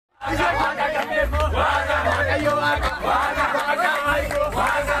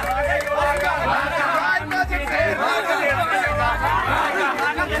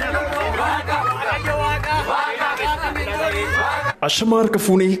Ashamaar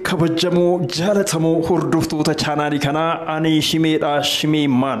kafuuni kabajamoo jaalatamoo hordoftoota chaanaali kanaa ani shimeedha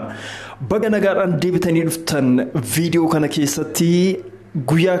shimeemaan baga nagaadhaan deebitanii dhuftan viidiyoo kana keessatti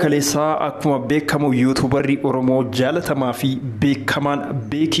guyyaa kaleessaa akkuma beekamu yuutuubarri oromoo jaalatamaa fi beekamaan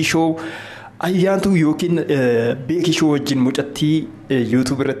Beekishoo Ayyantuu yookiin Beekishoo wajjin mucattii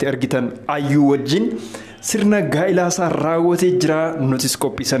yuutuub irratti argitan ayyuu wajjin sirna gaa'ilaasaa raawwatee jira. Nutis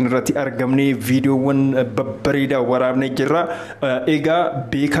qophii san irratti argamnee viidiyoowwan babbareedaa waraabnee jirra. Egaa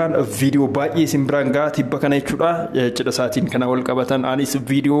Beekaan viidiyoo baay'ee isin biraan gahaa tibba kana jechuudha. Cidha isaatiin kana wal qabatan anis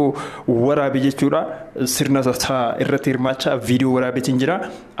viidiyoo waraabe jechuudha. Sirna isaa irratti hirmaachaa viidiyoo waraabeetiin jira.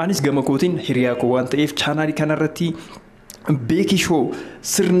 Anis gama kootiin hiriyaa koo waan ta'eef chaanaalii kanarratti Beekishoo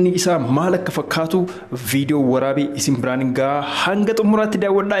sirni isaa maal akka fakkaatu viidiyoo waraabee isin biraan gahaa hanga xumuraatti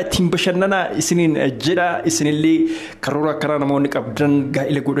daawwadhaa ittiin bashannanaa isiniin jedha. Isinillee karoora akkanaa namoonni qabdan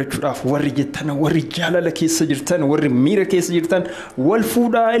gaa'ila godhachuudhaaf warri jettan warri jaalala keessa jirtan warri miira keessa jirtan wal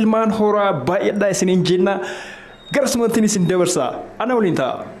fuudhaa ilmaan horaa baay'eedhaa isiniin jenna. Garasumattiin isin dabarsaa ana waliin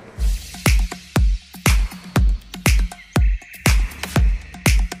ta'a.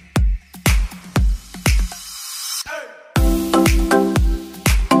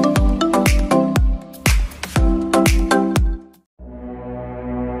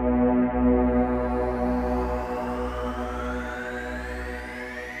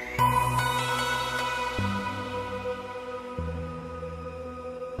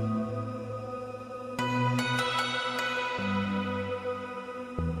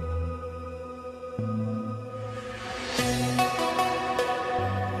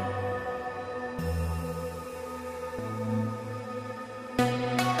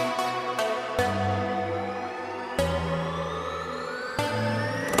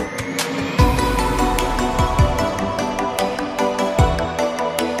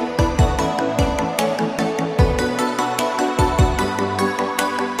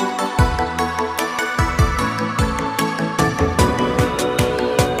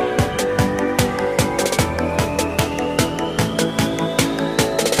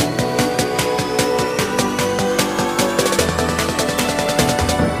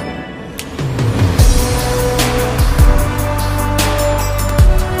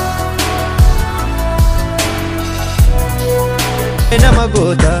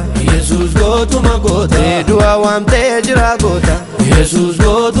 Gota, Jesus go to my gota. Do I want te jira gota? Jesus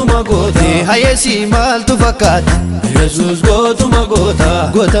go to my gota. Hayesi mal tu fakat. Jesus go to my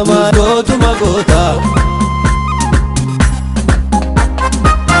gota. Gota ma go to my gota.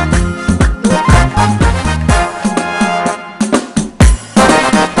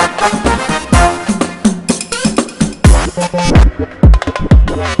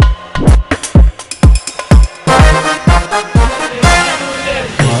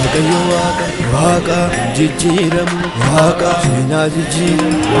 Waka, jijiram, waka, sina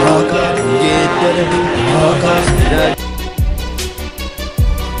jijiram, waka, gedaram, waka, sina.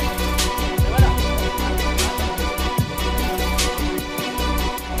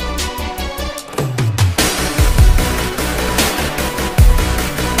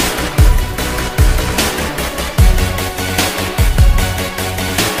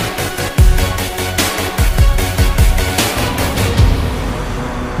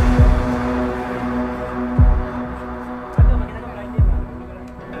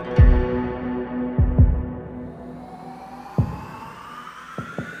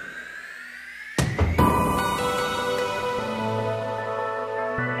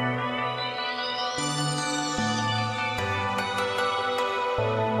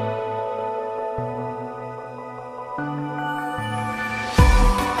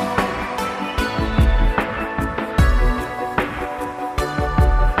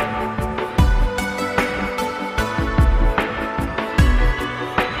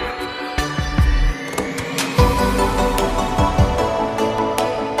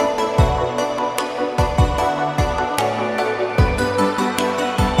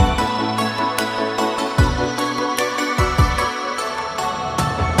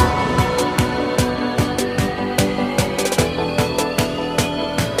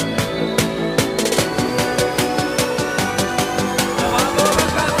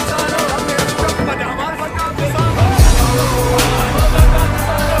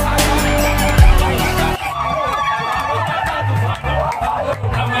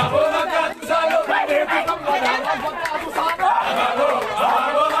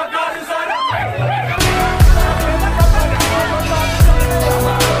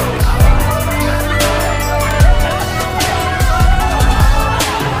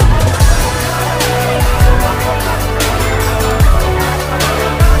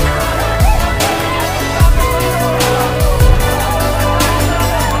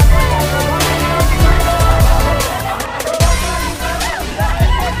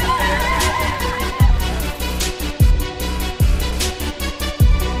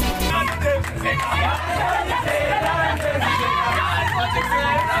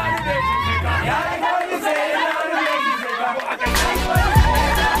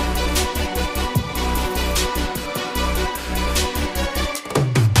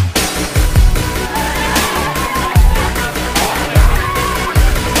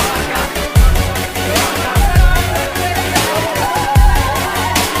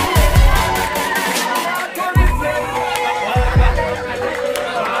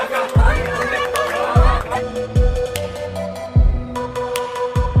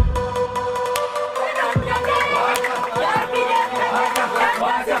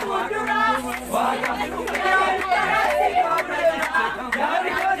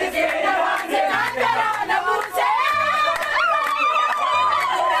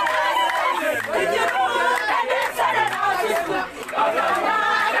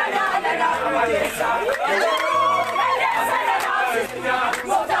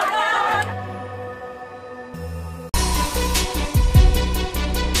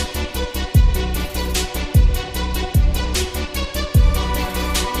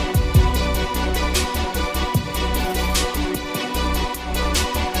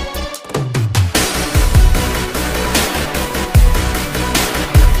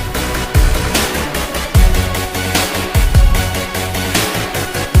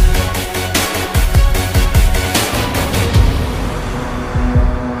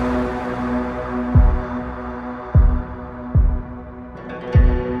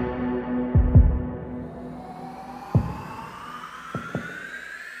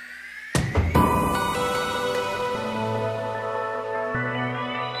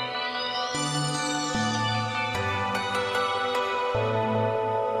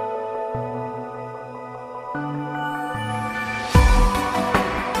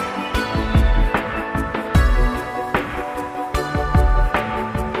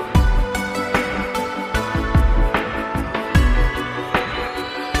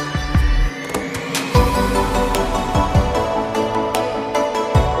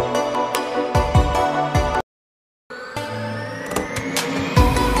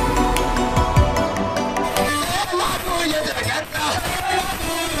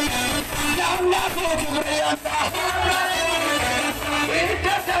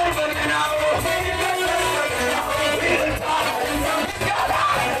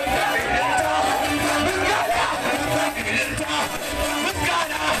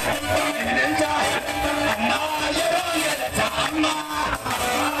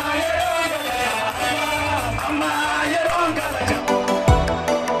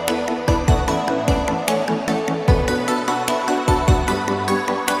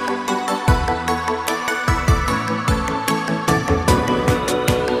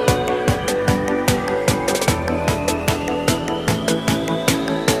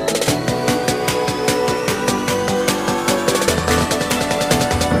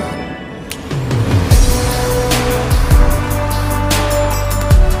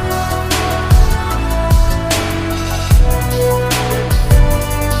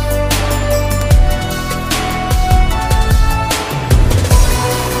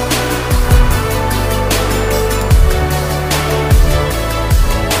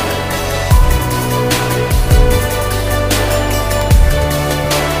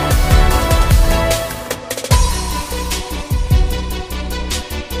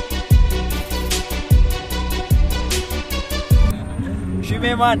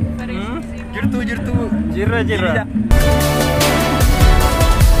 Shimeman, jirtu, jirra.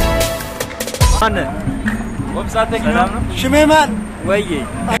 Mana? Website kita. Shimeman. Wajib.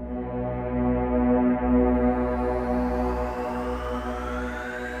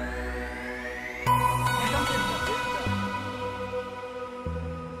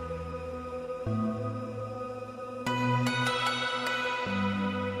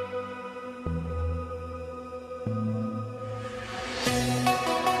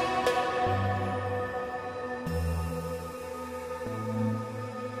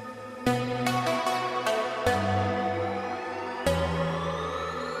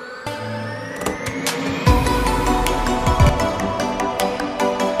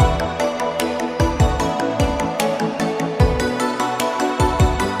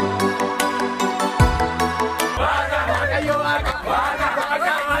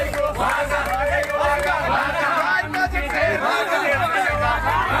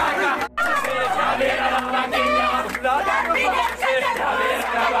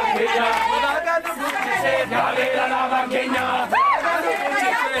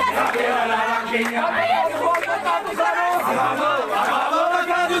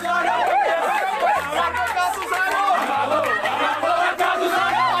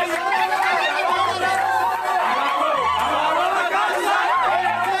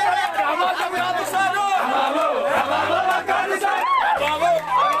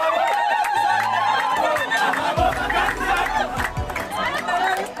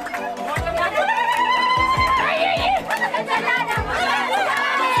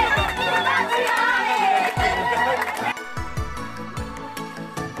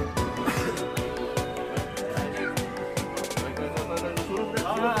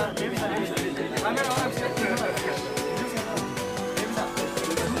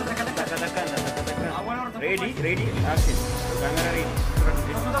 Ready, action. Camera ready.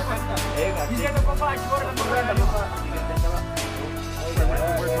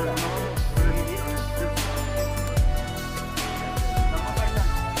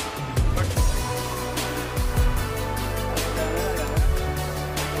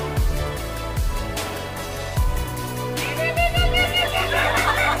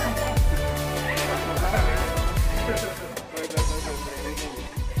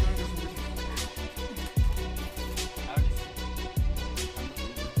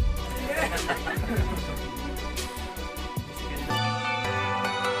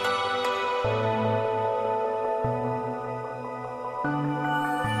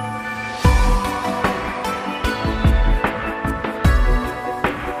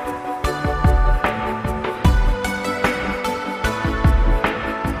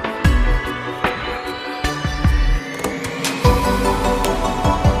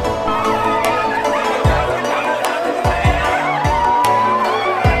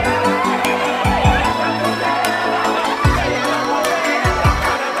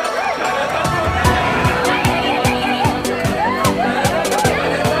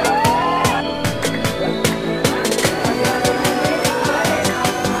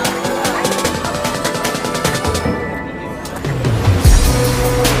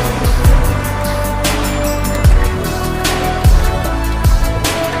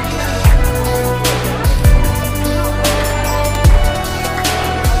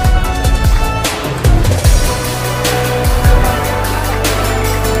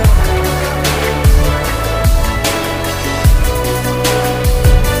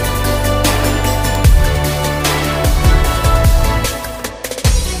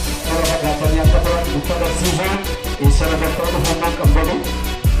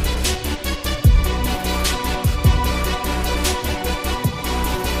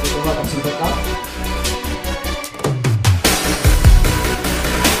 Bapak kasih Beka.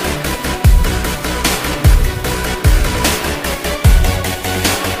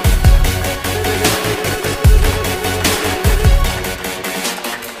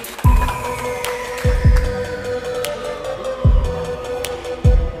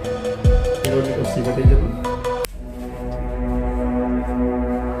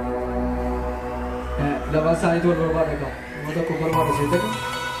 Lawan saya itu berbeda kak. Mata ku berbeda sih tak?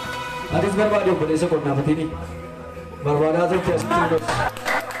 Hadis berbeda boleh sekolah apa ini? Berbeda tu kias tu.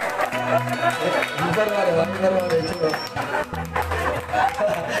 Berbeda itu.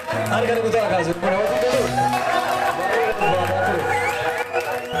 Harga kita agak super.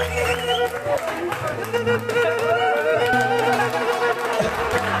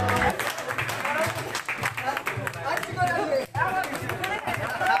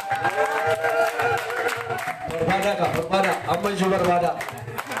 Berbeda kak, berbeda. Aman juga berbeda.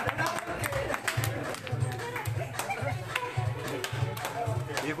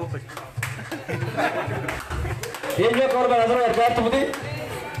 Ini korban ada berbeda tu mesti.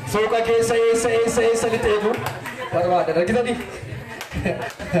 Suka kesa di tegu. Berbeda. Dan kita ni.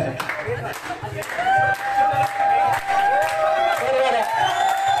 Berbeda.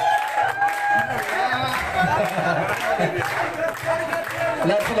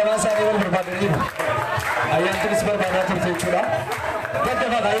 Lalu lawan saya ini berbeda ni. Ayyantuu berbeda terus sudah. Kita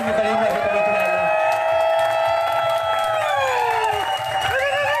bagai muka ini berbeda.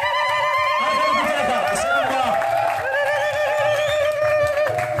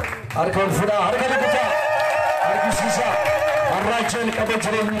 Harga fuda, harga kita, harga sisa. Arrajal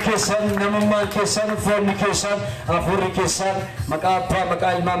kabajrin kesan, namammal kesan, form kesan, afur kesan, makapa,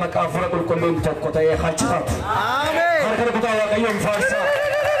 makalma, makafura kulkulun tak kota yang hajat. Amin. Harga kita wakayum farsa.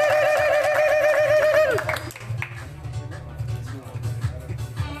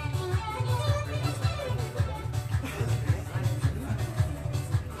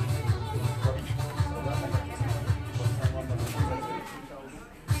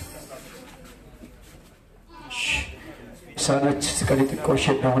 Sangat sekali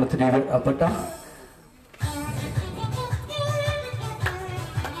kosher nama terlibat apa dah?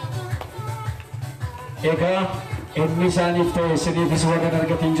 Eka, ini sanif tu sini disuarakan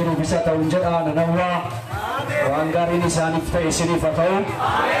harga tinjau bisa tahun jalan nawa. Wanggar ini sanif tu sini fatau.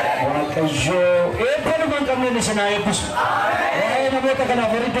 Wakajo, apa nama kami ni senai pus? Nama kita kena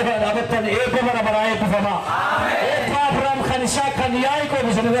beri kita dapat tan. Apa mana berai tu fama? Apa beram khanisa khaniai ko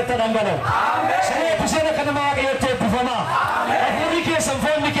bisa dapat tangan. Saya pusing nak kena mahu ayat tu fama. Afuri kesan,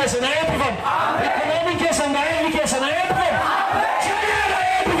 form kesan, ayat tu fama. Ekonomi kesan, ayat kesan, ayat tu fama. Caya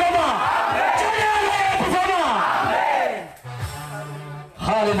ayat tu fama. Caya ayat tu fama.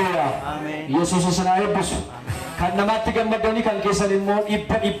 Hallelujah. Yesus senai pus. Kan nama tiga madani kan kesan ini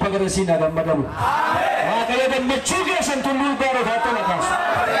ipa gerasi naga madani. Makanya dan mencuri sentuh baru datang atas.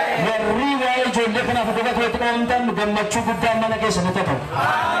 Beriwayat jodoh kenapa kita tuh nonton dan mencuri dan mana kesan itu tahu.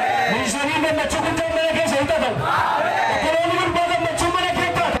 Misalnya dan mencuri dan mana kesan itu tahu. Kalau ini berbagai macam mana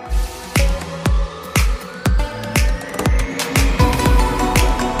kita.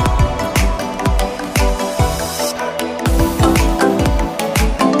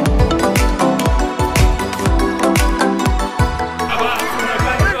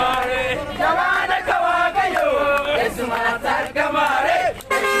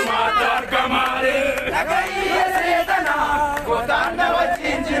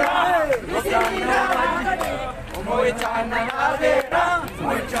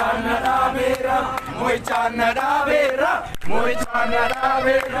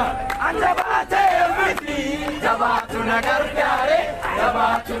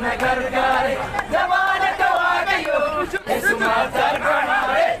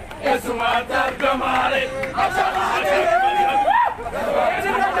 Yes,